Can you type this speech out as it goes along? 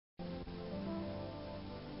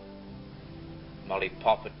Molly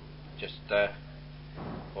Poppet, just, well,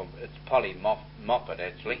 it's Polly Moppet,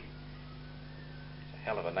 actually. It's a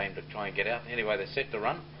hell of a name to try and get out. Anyway, they're set to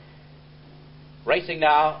run. Racing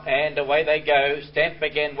now, and away they go. Stamp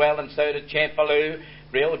began well, and so did Champaloo.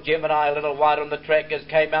 Real Gemini a little wide on the track as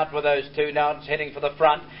came out with those two. Now it's heading for the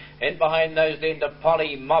front. In behind those then to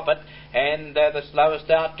Polly Moppet, and the slowest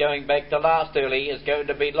out going back to last early is going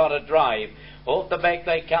to be Lotta Drive. Off the back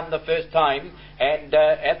they come the first time, and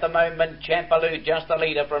at the moment Champaloo just the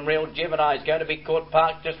leader from Real Gemini is going to be caught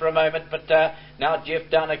parked just for a moment, but now Jeff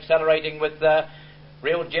Dunn accelerating with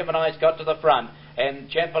Real Gemini's got to the front, and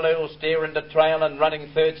Champaloo will steer into trail and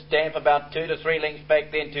running third. Stamp about 2 to 3 lengths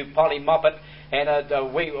back then to Polly Moppet, and a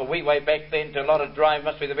wee way back then to Lotta Drive,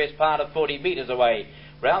 must be the best part of 40 metres away.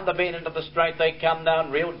 Round the bend into the straight they come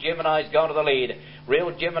down. Real Gemini's gone to the lead.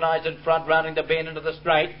 Real Gemini's in front, rounding the bend into the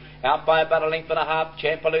straight. Out by about 1.5 lengths.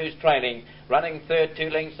 Champaloo's trailing. Running third,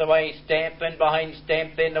 2 lengths away. Stamp in behind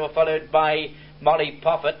Stamp. Then they were followed by Polly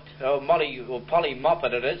Moppet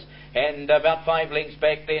it is. And about 5 lengths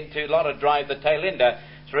back then to Lotta Drive, the tail ender.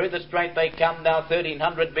 Through the straight they come now,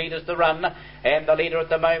 1,300 metres to run, and the leader at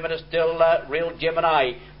the moment is still Real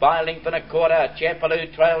Gemini. By 1.25 lengths,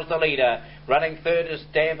 Champaloo trails the leader. Running third is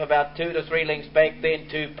Stamp, about 2 to 3 lengths back then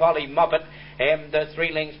to Polly Moppet, and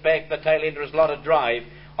 3 lengths back the tail ender is Lotta Drive.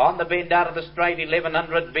 On the bend out of the straight,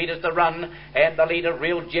 1,100 metres to run, and the leader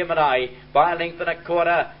Real Gemini. By 1.25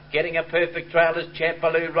 lengths, getting a perfect trail is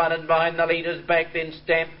Champaloo running behind the leaders back then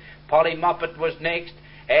Stamp. Polly Moppet was next.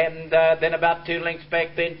 And then about 2 lengths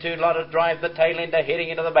back then to Lotta Drive, the tail ender heading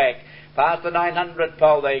into the back. Past the 900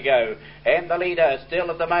 pole they go. And the leader still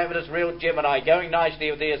at the moment is Real Gemini. Going nicely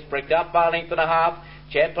with theirs pricked up by 1.5 lengths.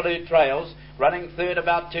 Champaloo trails. Running third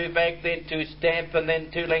about 2 back then to Stamp, and then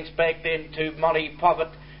 2 lengths back then to Polly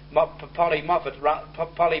Moppet.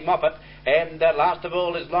 And last of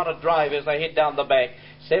all is Lotta Drive as they head down the back.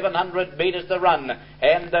 700 metres to run.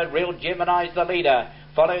 And Real Gemini's the leader.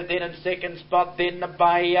 Followed then in second spot then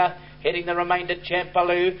by heading the remainder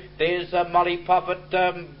Champaloo. There's Molly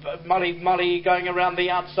going around the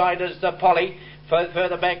outside as Polly.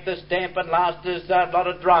 Further back the Stamp, and last is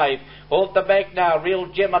Lotta Drive. Off the back now, Real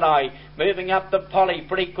Gemini. Moving up the Polly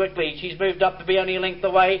pretty quickly. She's moved up to be only a length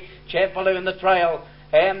away. Champaloo in the trail.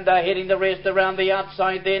 And heading the rest around the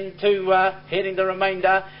outside then to heading the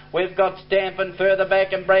remainder. We've got Stamp, and further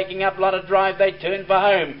back and breaking up Lotta Drive. They turn for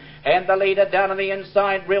home. And the leader down on the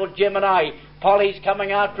inside, Real Gemini. Polly's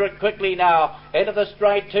coming after it quickly now. Into the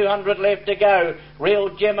straight, 200 left to go. Real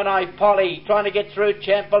Gemini, Polly trying to get through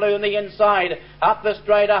Champaloo on the inside. Up the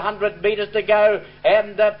straight, 100 metres to go.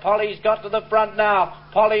 And Polly's got to the front now.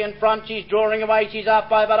 Polly in front, she's drawing away. She's up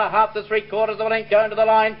by about 1/2 to 3/4 of a length going to the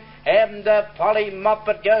line. And Polly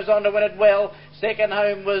Moppet goes on to win it well. Second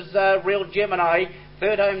home was Real Gemini.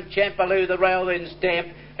 Third home Champaloo, the rail then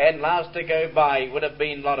Stamp. And last to go by would have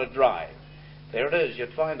been Lotta Drive. There it is.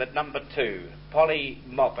 You'd find that number 2, Polly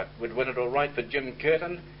Moppet, would win it all right for Jim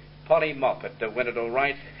Curtin. Polly Moppet to win it all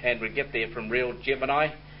right, and would get there from Real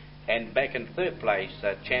Gemini. And back in third place,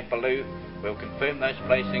 Champaloo. We'll confirm those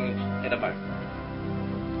placings in a moment.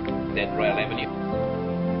 Then Rail Avenue.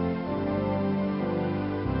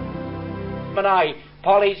 Gemini.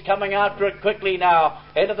 Polly's coming after it quickly now.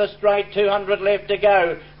 Into the straight, 200 left to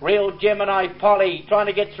go. Real Gemini, Polly trying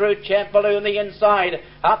to get through Champaloo on the inside.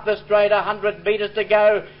 Up the straight, 100 metres to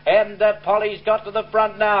go. And Polly's got to the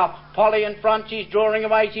front now. Polly in front, she's drawing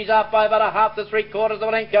away. She's up by about 1/2 to 3/4 of a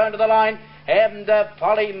length going to the line. And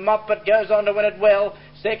Polly Moppet goes on to win it well.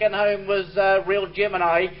 Second home was Real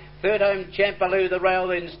Gemini. Third home Champaloo, the rail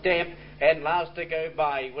then Stamp. And last to go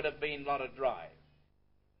by would have been Lotta Drive.